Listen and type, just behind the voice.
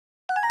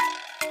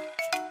Hi,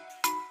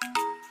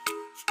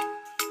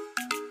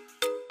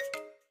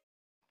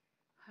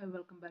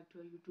 welcome back to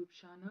our YouTube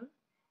channel.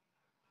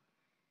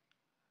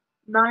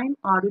 9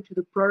 added to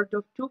the product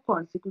of two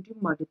consecutive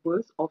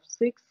multiples of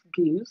 6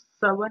 gives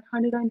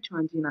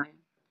 729.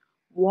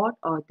 What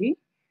are the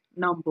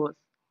numbers?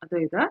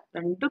 അതായത്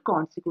രണ്ട്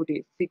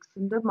consecutive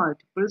 6ന്റെ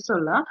multiples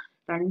ഉള്ള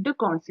രണ്ട്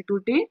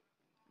consecutive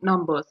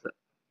numbers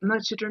എന്ന്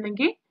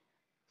വെച്ചിട്ടുണ്ടെങ്കിൽ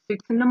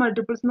 6ന്റെ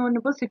multiples എന്ന്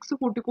പറഞ്ഞപ്പോൾ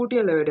 6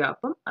 കൂട്ടിയല്ലേ വരിക.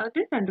 അപ്പം അത്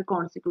രണ്ട്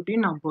കോൺസിക്യൂട്ടീവ്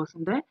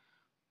നമ്പേഴ്സിന്റെ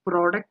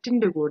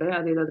പ്രോഡക്റ്റിന്റെ കൂടെ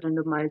അതായത് അത്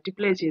രണ്ട്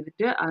മൾട്ടിപ്ലൈ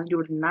ചെയ്തിട്ട് അതിൻ്റെ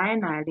കൂടെ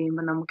 9 ആഡ്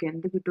ചെയ്യുമ്പോൾ നമുക്ക്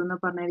എന്ത് കിട്ടുമെന്ന്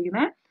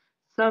പറഞ്ഞിരിക്കുന്നത്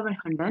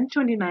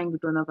 729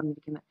 കിട്ടുമെന്നാണ്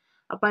പറഞ്ഞിരിക്കുന്നത്.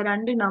 അപ്പൊ ആ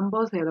രണ്ട്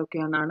നമ്പേഴ്സ്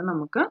ഏതൊക്കെയാണെന്നാണ്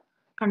നമുക്ക്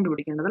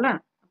കണ്ടുപിടിക്കേണ്ടത് അല്ലേ.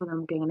 അപ്പൊ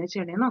നമുക്ക് എങ്ങനെ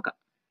ചെയ്യണമെന്ന് നോക്കാം.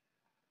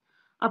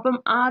 അപ്പം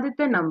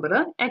ആദ്യത്തെ നമ്പർ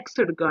എക്സ്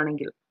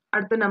എടുക്കുകയാണെങ്കിൽ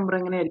അടുത്ത നമ്പർ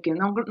എങ്ങനെയായിരിക്കും?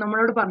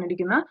 നമ്മളോട്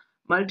പറഞ്ഞിരിക്കുന്ന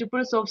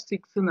മൾട്ടിപ്പിൾസ് ഓഫ്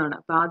 6 എന്നാണ്.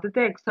 അപ്പൊ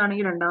ആദ്യത്തെ എക്സ്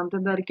ആണെങ്കിൽ രണ്ടാമത്തെ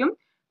എന്തായിരിക്കും?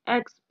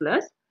 എക്സ്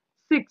പ്ലസ്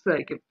 6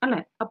 ആയിരിക്കും അല്ലെ.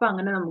 അപ്പൊ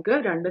അങ്ങനെ നമുക്ക്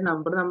രണ്ട്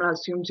നമ്പർ നമ്മൾ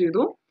അസ്യൂം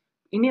ചെയ്തു.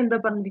 ഇനി എന്താ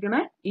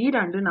പറഞ്ഞിരിക്കണേ? ഈ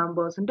രണ്ട്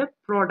നമ്പേഴ്സിന്റെ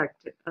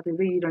പ്രോഡക്റ്റ്,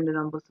 അതായത് ഈ രണ്ട്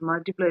നമ്പേഴ്സ്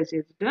മൾട്ടിപ്ലൈ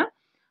ചെയ്തിട്ട്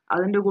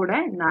അതിന്റെ കൂടെ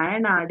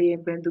 9 ആഡ്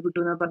ചെയ്യുമ്പോൾ എന്ത്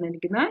കിട്ടും എന്നാ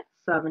പറഞ്ഞിരിക്കുന്നത്?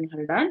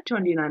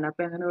 729.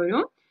 അപ്പൊ എങ്ങനെ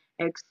വരും?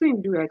 X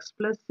into X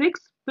plus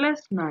 6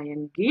 plus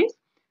 9 gives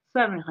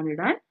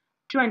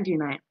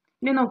 729.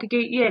 ഇനി നോക്കിക്കേ,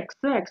 ഈ എക്സ്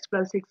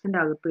പ്ലസ് 6ന്റെ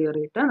അകത്ത്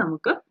കയറിയിട്ട്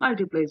നമുക്ക്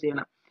മൾട്ടിപ്ലൈ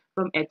ചെയ്യണം.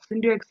 അപ്പം എക്സ്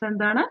ഇൻറ്റു എക്സ്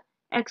എന്താണ്?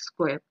 X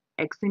square.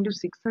 എക്സ് ഇൻറ്റു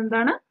 6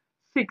 എന്താണ്?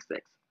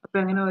 6x. അപ്പൊ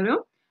എങ്ങനെ വരും?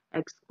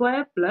 X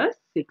square plus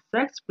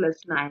 6x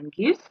plus 9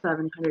 gives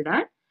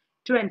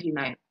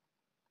 729.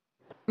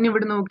 ഇനി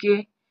ഇവിടെ നോക്കിയേ,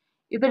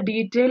 ഇത്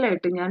ഡീറ്റെയിൽ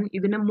ആയിട്ട് ഞാൻ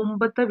ഇതിന്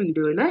മുമ്പത്തെ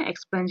വീഡിയോയിൽ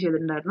എക്സ്പ്ലെയിൻ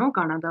ചെയ്തിട്ടുണ്ടായിരുന്നു.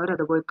 കാണാത്തവർ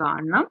അത് പോയി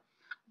കാണണം.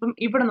 അപ്പം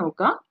ഇവിടെ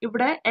നോക്കാം,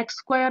 ഇവിടെ എക്സ്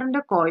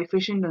സ്ക്വയറിന്റെ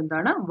കോഎഫിഷ്യന്റ്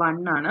എന്താണ്?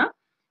 1 ആണ്.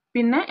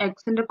 പിന്നെ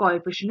എക്സിന്റെ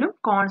കോഎഫിഷ്യന്റും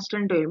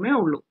കോൺസ്റ്റന്റ് ടേമേ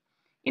ഉള്ളൂ.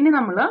 ഇനി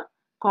നമ്മൾ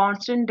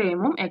കോൺസ്റ്റന്റ്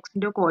ടേമും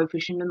എക്സിന്റെ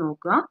കോഎഫിഷ്യന്റും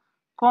നോക്കുക.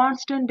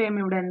 കോൺസ്റ്റന്റ് ടേം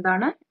ഇവിടെ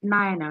എന്താണ്?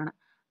 9 ആണ്.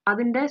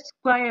 അതിന്റെ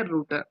സ്ക്വയർ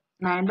റൂട്ട്,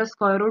 9ന്റെ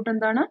സ്ക്വയർ റൂട്ട്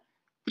എന്താണ്?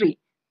 3.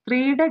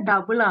 3യുടെ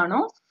ഡബിൾ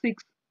ആണോ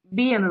 6b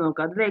എന്ന്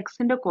നോക്കുക. അതായത്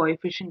എക്സിന്റെ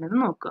കോഎഫിഷ്യന്റ് എന്ന്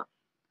നോക്കുക.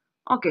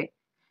 ഓക്കെ,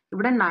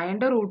 ഇവിടെ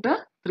 9ന്റെ റൂട്ട്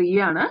 3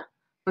 ആണ്.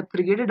 അപ്പൊ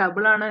 3യുടെ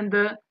ഡബിൾ ആണ്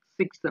എന്ത്?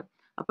 6.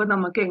 അപ്പൊ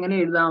നമുക്ക് എങ്ങനെ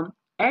എഴുതാം?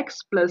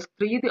 X plus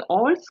 3 the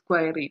all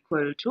square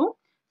equal to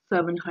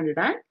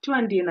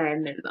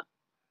 729 എഴുതാം.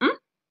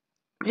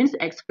 മീൻസ്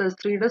എക്സ് പ്ലസ്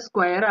 3യുടെ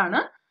സ്ക്വയർ ആണ്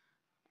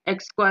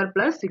X square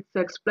plus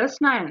 6x plus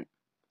 9.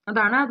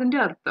 അതാണ് അതിന്റെ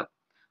അർത്ഥം.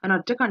 അതിന്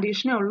ഒറ്റ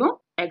കണ്ടീഷനേ ഉള്ളൂ,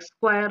 എക്സ്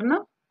സ്ക്വയറിന്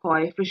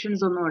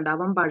കോഎഫിഷ്യൻസ് ഒന്നും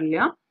ഉണ്ടാവാൻ പാടില്ല.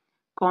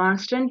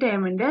 കോൺസ്റ്റന്റ്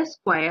ടേമിന്റെ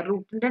സ്ക്വയർ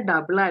റൂട്ടിന്റെ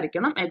ഡബിൾ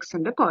ആയിരിക്കണം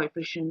എക്സിന്റെ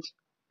കോഎഫിഷ്യൻസ്.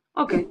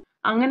 ഓക്കെ,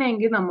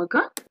 അങ്ങനെയെങ്കിൽ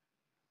നമുക്ക്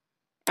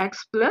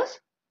എക്സ് പ്ലസ്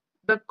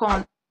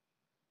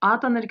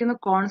തന്നിരിക്കുന്ന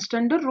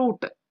constant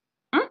root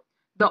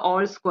the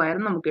all square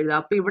നമുക്ക് എഴുതാം.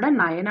 അപ്പൊ ഇവിടെ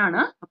 9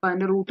 ആണ്. അപ്പൊ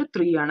അതിന്റെ റൂട്ട്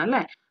 3 ആണ്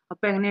അല്ലെ.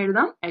 അപ്പൊ എങ്ങനെ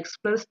എഴുതാം? X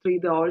plus 3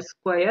 the all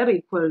square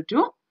equal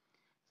to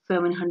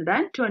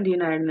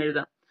 729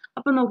 എഴുതാം.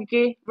 അപ്പൊ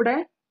നോക്കിക്കേ, ഇവിടെ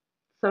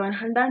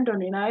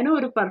 729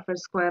 ഒരു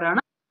പെർഫെക്റ്റ് സ്ക്വയർ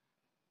ആണ്.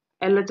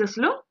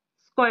 LHSലും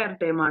സ്ക്വയർ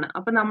ടേം ആണ്.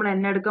 അപ്പൊ നമ്മൾ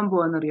എന്നെ എടുക്കാൻ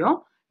പോവാന്നറിയോ?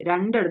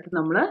 രണ്ടിടത്ത്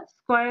നമ്മൾ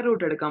സ്ക്വയർ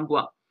റൂട്ട് എടുക്കാൻ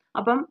പോവാം.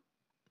 അപ്പം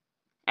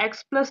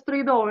എക്സ് പ്ലസ്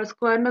 3 ദ ഹോൾ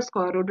സ്ക്വയറിന്റെ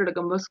സ്ക്വയർ റൂട്ട്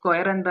എടുക്കുമ്പോൾ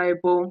സ്ക്വയർ എന്തായി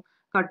പോവും?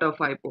 കട്ട്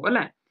ഓഫ് ആയി പോവും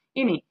അല്ലെ.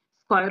 ഇനി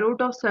സ്ക്വയർ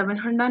റൂട്ട് ഓഫ്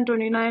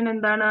 729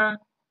 എന്താണ്?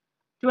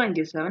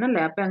 27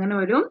 അല്ലേ. അപ്പൊ എങ്ങനെ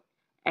വരും?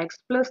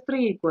 X plus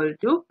 3 equal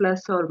two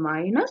plus or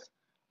minus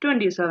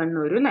 27 എന്ന്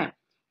വരും അല്ലെ.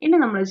 ഇനി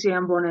നമ്മൾ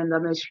ചെയ്യാൻ പോകുന്നത്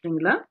എന്താന്ന്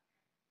വെച്ചിട്ടുണ്ടെങ്കിൽ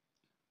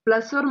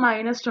പ്ലസ് ഓർ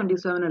മൈനസ്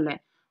 27 അല്ലേ.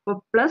 അപ്പൊ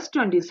പ്ലസ്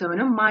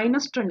 27ഉം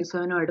മൈനസ്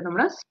 27ഉം ആയിട്ട്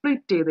നമ്മൾ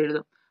സ്പ്ലിറ്റ് ചെയ്ത്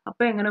എഴുതും.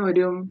 അപ്പൊ എങ്ങനെ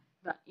വരും?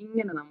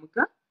 ഇങ്ങനെ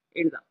നമുക്ക്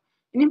എഴുതാം.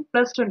 ഇനി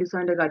പ്ലസ്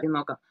 27ന്റെ കാര്യം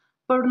നോക്കാം.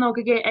 അപ്പൊ ഇവിടെ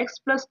നോക്കിക്കേ,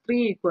 എക്സ് പ്ലസ്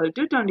 3 ഈക്വൽ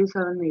ടു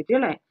 27 കിട്ടി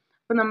അല്ലെ.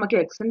 അപ്പൊ നമുക്ക്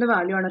എക്സിന്റെ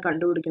വാല്യൂ ആണ്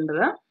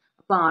കണ്ടുപിടിക്കേണ്ടത്.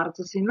 അപ്പൊ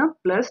RHSന്ന്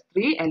പ്ലസ്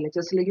 3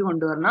 LHSലേക്ക്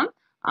കൊണ്ടുവരണം.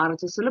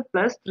 RHSൽ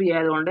പ്ലസ് 3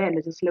 ആയതുകൊണ്ട്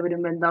LHSൽ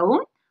വരുമ്പോൾ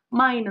എന്താവും?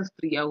 മൈനസ്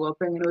 3 ആവും.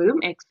 അപ്പൊ എങ്ങനെ വരും?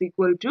 X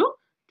equal to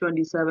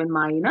 27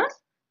 minus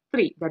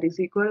 3 that is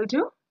equal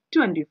to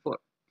 24.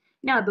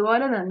 ഇനി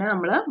അതുപോലെ തന്നെ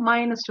നമ്മൾ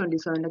മൈനസ്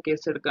 27ന്റെ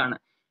കേസ് എടുക്കുകയാണ്.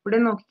 ഇവിടെ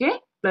നോക്കിക്കേ,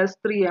 പ്ലസ്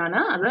 3 ആണ്.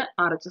 അത്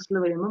RHSൽ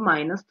വരുമ്പോൾ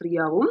മൈനസ് 3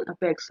 ആവും.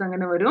 അപ്പൊ എക്സ്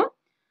അങ്ങനെ വരും?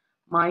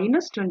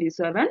 മൈനസ്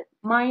 27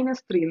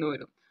 മൈനസ് 3 എന്ന്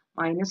വരും.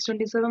 മൈനസ്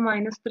 27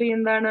 മൈനസ് 3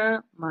 എന്താണ്?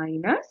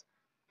 മൈനസ്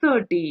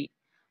 30.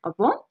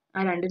 അപ്പോ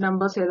ആ രണ്ട്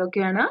നമ്പേഴ്സ്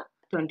ഏതൊക്കെയാണ്?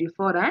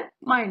 24 ആൻഡ്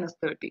മൈനസ്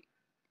 30.